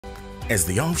As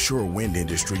the offshore wind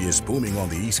industry is booming on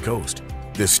the East Coast,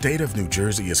 the state of New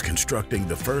Jersey is constructing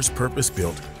the first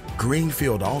purpose-built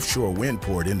greenfield offshore wind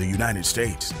port in the United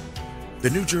States. The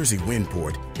New Jersey Wind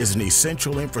Port is an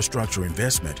essential infrastructure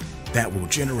investment that will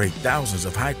generate thousands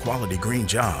of high-quality green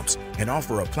jobs and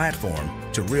offer a platform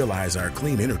to realize our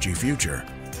clean energy future.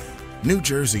 New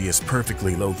Jersey is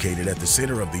perfectly located at the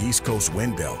center of the East Coast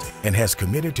wind belt and has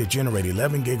committed to generate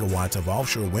 11 gigawatts of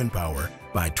offshore wind power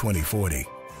by 2040.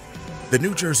 The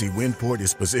New Jersey Wind Port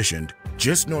is positioned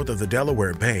just north of the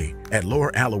Delaware Bay at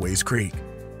Lower Alloways Creek.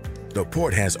 The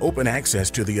port has open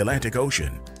access to the Atlantic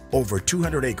Ocean, over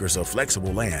 200 acres of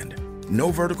flexible land,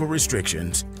 no vertical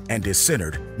restrictions, and is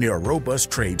centered near a robust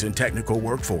trades and technical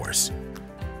workforce.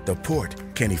 The port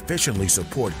can efficiently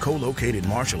support co-located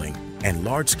marshaling and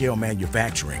large-scale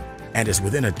manufacturing and is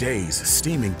within a day's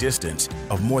steaming distance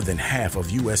of more than half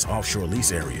of U.S. offshore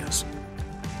lease areas.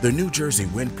 The New Jersey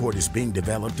Wind Port is being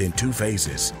developed in 2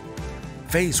 phases.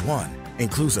 Phase 1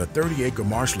 includes a 30-acre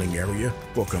marshaling area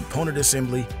for component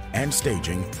assembly and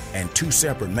staging and 2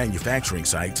 separate manufacturing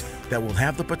sites that will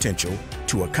have the potential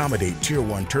to accommodate Tier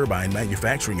 1 turbine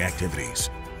manufacturing activities.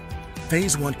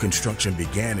 Phase 1 construction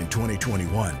began in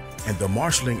 2021, and the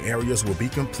marshaling areas will be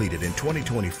completed in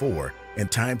 2024 in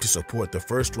time to support the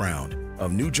first round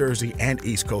of New Jersey and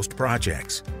East Coast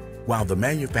projects, while the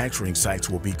manufacturing sites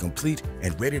will be complete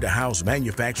and ready to house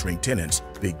manufacturing tenants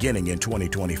beginning in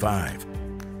 2025.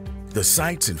 The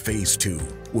sites in Phase 2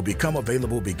 will become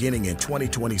available beginning in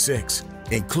 2026,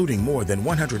 including more than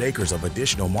 100 acres of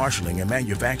additional marshaling and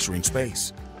manufacturing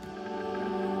space.